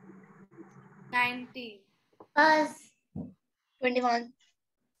 19. buzz, 21,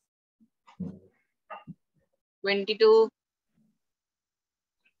 22.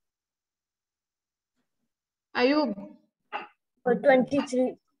 Ayub.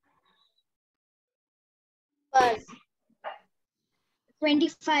 23. buzz,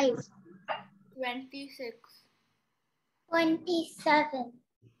 25, 26. 27,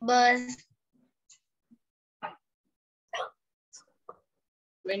 buzz,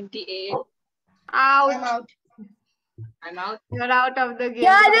 28. Out. I'm out. I'm out. You're out of the game.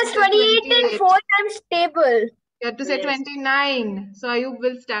 Yeah, You have there's to say 28 and 4 times table. You have to say Yes. 29. So Ayub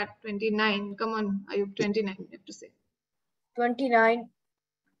will start 29. Come on, Ayub, 29. You have to say. 29.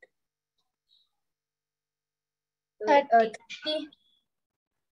 30, 30.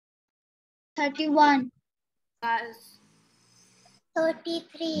 31, Buzz.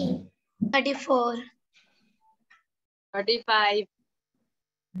 33, 34, 35.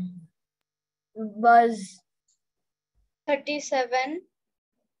 Buzz. 37,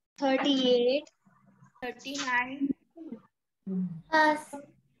 38, 39. buzz,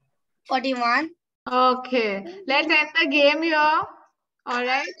 41, Okay, let's end the game here. All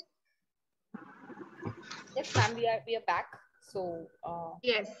right. Yes, ma'am, we are back. So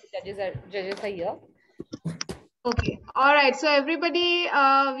Yes. judges are here. Okay. All right. So everybody,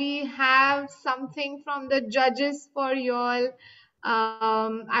 we have something from the judges for you all.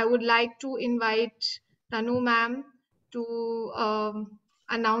 I would like to invite Tanu ma'am to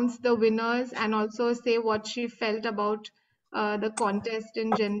announce the winners and also say what she felt about the contest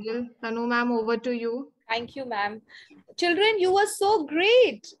in general. Tanu ma'am, over to you. Thank you, ma'am. Children, you were so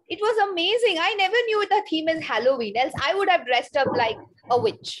great. It was amazing. I never knew the theme is Halloween, else I would have dressed up like a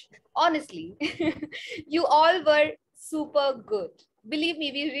witch. Honestly, you all were super good. Believe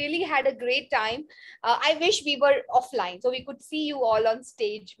me, we really had a great time. I wish we were offline so we could see you all on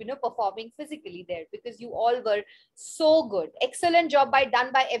stage, performing physically there, because you all were so good. Excellent job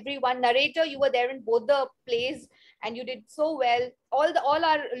done by everyone. Narrator, you were there in both the plays and you did so well. All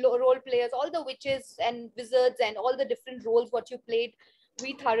our role players, all the witches and wizards and all the different roles what you played,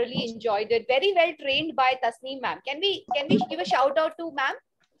 we thoroughly enjoyed it. Very well trained by Tasneem ma'am. Can we give a shout out to ma'am,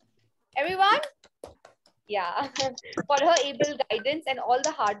 everyone? Yeah, for her able guidance and all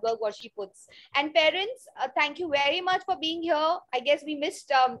the hard work what she puts. And parents, thank you very much for being here. I guess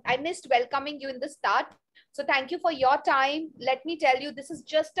I missed welcoming you in the start, so thank you for your time. Let me tell you, this is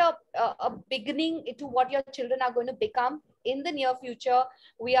just a beginning to what your children are going to become in the near future.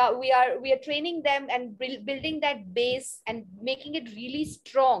 We are training them and building that base and making it really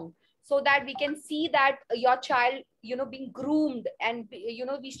strong, so that we can see that your child, being groomed, and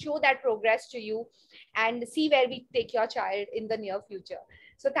we show that progress to you and see where we take your child in the near future.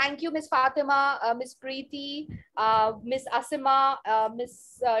 So thank you, Miss Fatima, Miss Preeti, Miss Asima,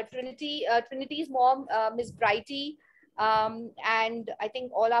 Miss Trinity's mom, Miss Brighty, and I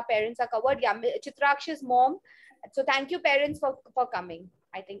think all our parents are covered. Yeah, Chitraksha's mom. So thank you, parents, for coming.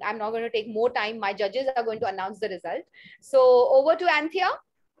 I think I'm not going to take more time. My judges are going to announce the result. So over to Anthea.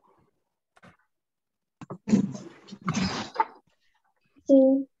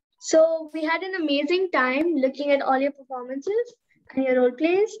 So we had an amazing time looking at all your performances and your role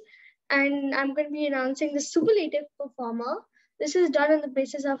plays. And I'm going to be announcing the superlative performer. This is done on the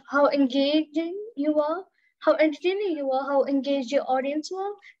basis of how engaging you are, how entertaining you are, how engaged your audience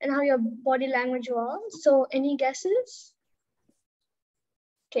were, and how your body language was. So any guesses?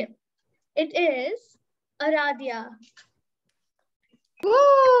 Okay. It is Aradhya.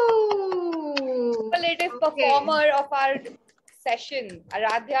 Woo! Superlative Okay. performer of our session,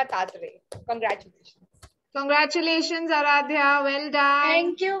 Aradhya Tatre. Congratulations. Congratulations, Aradhya. Well done.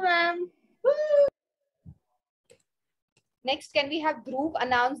 Thank you, ma'am. Next, can we have Dhruv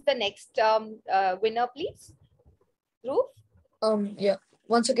announce the next winner, please? Dhruv? Yeah.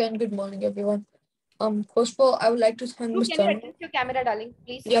 Once again, good morning, everyone. First of all, I would like to thank Dhruv, Mr. can you adjust your camera, darling,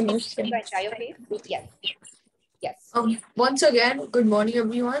 please? Yeah, Miss. Your entire face? Yes. Yes. Once again, good morning,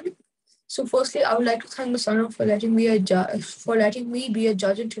 everyone. So, firstly, I would like to thank Ms. Sanu for letting me be a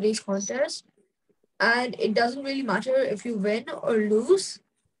judge in today's contest. And it doesn't really matter if you win or lose.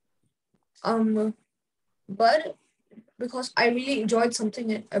 But because I really enjoyed something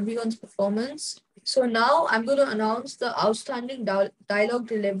in everyone's performance. So now I'm going to announce the outstanding dialogue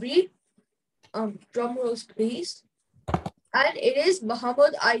delivery. Drum rolls, please. And it is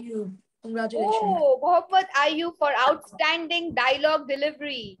Muhammad Ayub. Congratulations. Oh, Mohammad Ayub for outstanding dialogue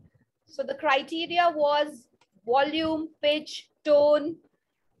delivery. So the criteria was volume, pitch, tone,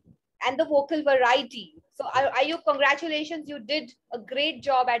 and the vocal variety. So Ayub, congratulations. You did a great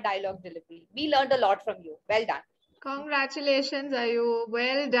job at dialogue delivery. We learned a lot from you. Well done. Congratulations, Ayub.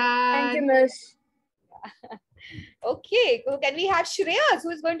 Well done. Thank you, miss. Okay, so can we have Shreyas, who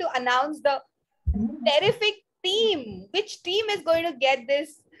is going to announce the terrific team? Which team is going to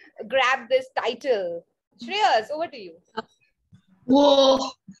grab this title? Shreyas, over to you.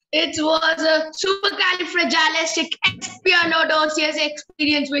 Whoa, it was a supercalifragilisticexpialidocious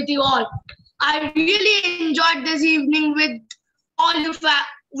experience with you all. I really enjoyed this evening with all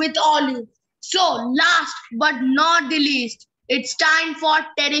you. So, last but not the least, it's time for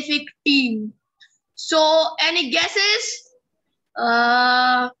terrific team. So, any guesses?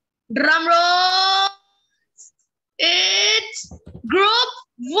 Drum roll. It's group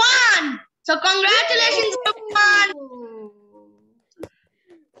 1. So, congratulations, group 1.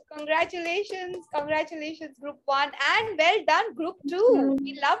 Congratulations, group 1, and well done, group 2.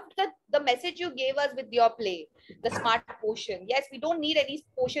 We loved the message you gave us with your play, the smart potion. Yes, we don't need any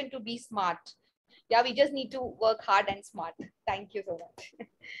potion to be smart. Yeah, we just need to work hard and smart. Thank you so much.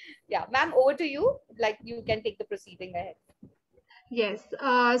 Yeah, ma'am, over to you. Like, you can take the proceeding ahead. Yes,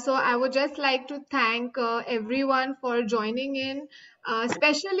 so I would just like to thank everyone for joining in,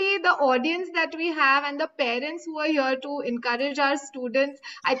 especially the audience that we have and the parents who are here to encourage our students.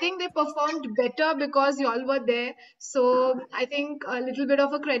 I think they performed better because you all were there. So I think a little bit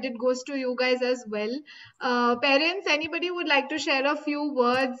of a credit goes to you guys as well. Parents, anybody would like to share a few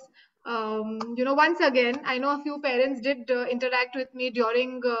words? Once again, I know a few parents did interact with me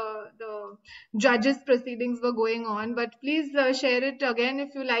during the judges proceedings were going on, but please share it again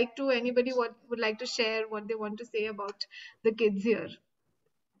if you like to. Anybody would like to share what they want to say about the kids here,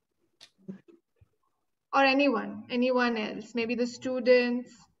 or anyone else, maybe the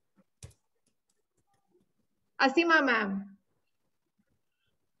students. Asima ma'am.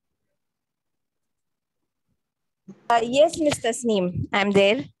 Yes, Mr. Sneem, I'm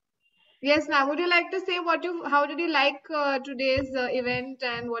there. Yes ma'am, would you like to say how did you like today's event,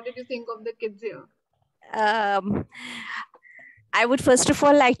 and what did you think of the kids here? Um, I would first of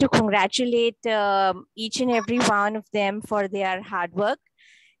all like to congratulate each and every one of them for their hard work,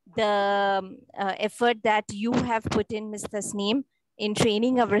 the effort that you have put in, Mr. Sneem, in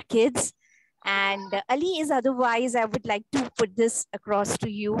training our kids. And Ali is otherwise, I would like to put this across to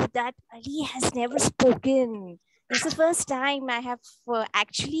you that Ali has never spoken. This is the first time I have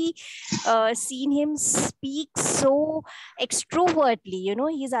actually seen him speak so extrovertly. You know,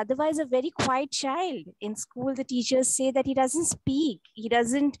 he's otherwise a very quiet child. In school, the teachers say that he doesn't speak. He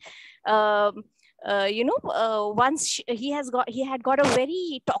doesn't. Once he had got a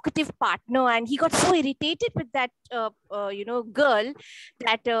very talkative partner, and he got so irritated with that girl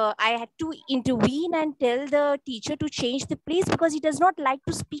that I had to intervene and tell the teacher to change the place because he does not like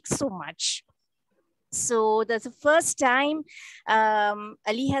to speak so much. So that's the first time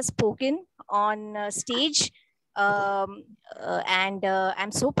Ali has spoken on stage, and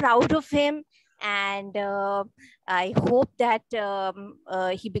I'm so proud of him. And I hope that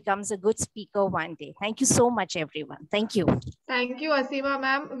he becomes a good speaker one day. Thank you so much, everyone. Thank you. Thank you, Asima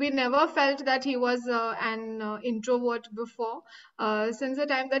ma'am. We never felt that he was an introvert before. Since the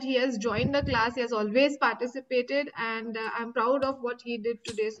time that he has joined the class, he has always participated, and I'm proud of what he did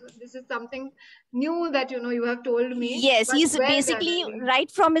today. So this is something new that you have told me. Yes, But he's well done, basically Ali.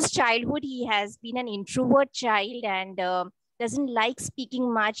 right from his childhood, he has been an introvert child and doesn't like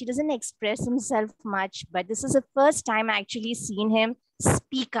speaking much. He doesn't express himself much. But this is the first time I actually seen him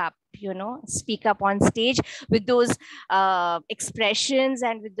speak up, speak up on stage with those expressions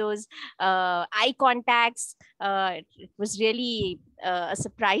and with those eye contacts. It was really a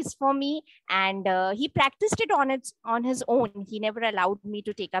surprise for me, and he practiced it on his own. He never allowed me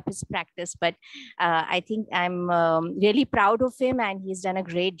to take up his practice, but I think I'm really proud of him, and he's done a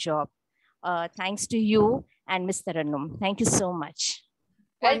great job. Thanks to you and Mr. Anum. Thank you so much.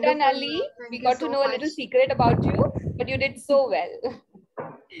 Well done, Wonderful. Ali. Thank We you got to so know a much. little secret about you, but you did so well.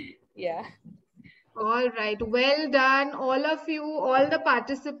 Yeah. All right, well done, all of you, all the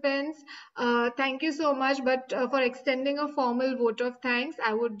participants. Thank you so much. But for extending a formal vote of thanks,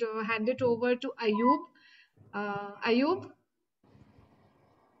 I would hand it over to Ayub. Ayub,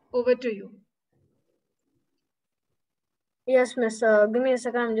 over to you. Yes, miss. Give me a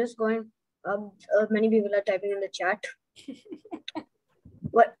second. I'm just going. Many people are typing in the chat.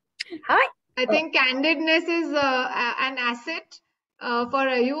 What? Hi. I think candidness is an asset for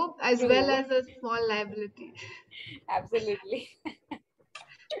Ayub as True. well as a small liability. Absolutely.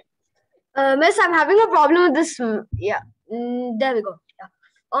 Miss, I'm having a problem with this. Yeah. There we go. Yeah.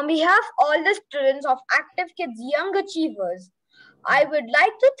 On behalf of all the students of Active Kids Young Achievers, I would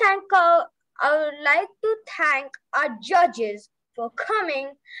like to thank our judges for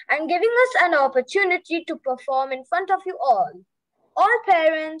coming and giving us an opportunity to perform in front of you all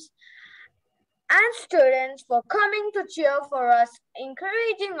parents and students for coming to cheer for us,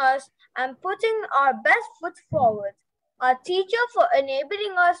 encouraging us, and putting our best foot forward. Our teacher for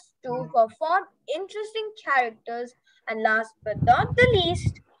enabling us to perform interesting characters, and last but not the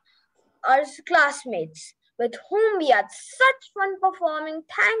least, our classmates with whom we had such fun performing.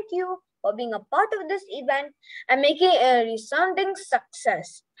 Thank you for being a part of this event and making it a resounding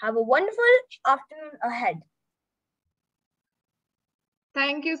success. Have a wonderful afternoon ahead.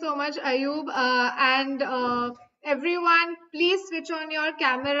 Thank you so much, Ayub. And everyone, please switch on your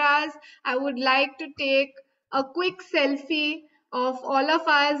cameras. I would like to take a quick selfie of all of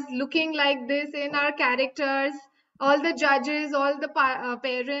us looking like this in our characters. All the judges, all the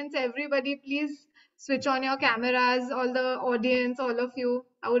parents, everybody, please switch on your cameras. All the audience, all of you.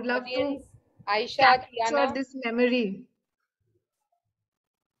 I would love Audience, to Aisha, capture Kiana. this memory.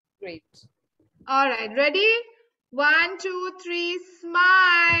 Great. All right, ready? 1, 2, 3,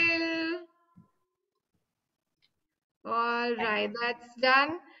 smile. All right, that's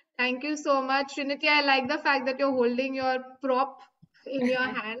done. Thank you so much, Trinity. I like the fact that you're holding your prop in your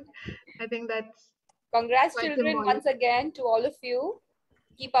hand. I think that's Congrats, quite children, symbolic. once again to all of you.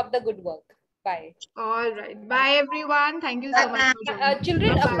 Keep up the good work. Bye. All right. Bye, everyone. Thank you so much for joining.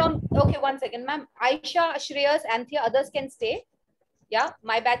 Children Bye-bye. from, okay, one second, ma'am. Aisha, Shreyas, Anthea, others can stay. Yeah,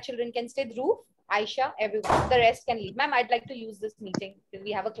 my batch children can stay. Dhruv, Aisha, everyone. The rest can leave. Ma'am, I'd like to use this meeting.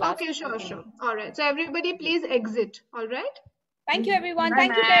 We have a class. Okay, sure. All right. So everybody please exit. All right. Thank you, everyone. Bye,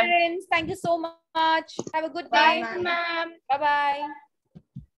 Thank you, ma'am. parents. Thank you so much. Have a good Bye, day. ma'am. Bye-bye.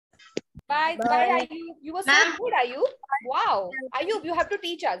 Bye. Bye, Ayub. You were so good, Ayub. Wow. Ayub, you have to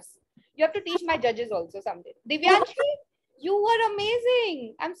teach us. You have to teach my judges also someday. Divyanshi, you were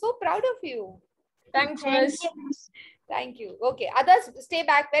amazing. I'm so proud of you. Thanks, Miss. Thank you. Okay. Others, stay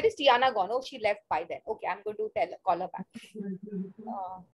back. Where is Tiana gone? Oh, she left by then. Okay, I'm going to call her back.